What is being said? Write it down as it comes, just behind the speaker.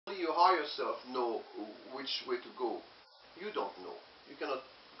your higher self know which way to go? You don't know. You cannot,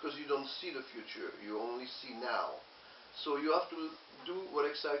 because you don't see the future. You only see now. So you have to do what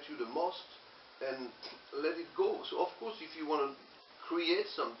excites you the most and let it go. So of course, if you want to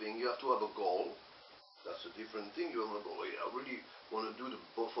create something, you have to have a goal. That's a different thing. You want to go, oh, yeah, I really want to do the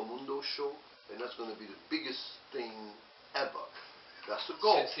Boffomundo Show, and that's going to be the biggest thing ever. That's the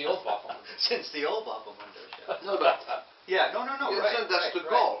goal. Since the old Boffomundo. Since the old Boffomundo Show. No, but yeah, no, right. That's the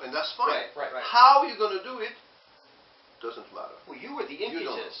goal, and that's fine. Right. How you're going to do it doesn't matter. Well, you were the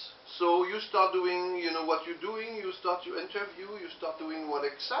impetus. So you start doing, what you're doing. You start your interview. You start doing what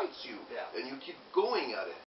excites you, yeah. and you keep going at it.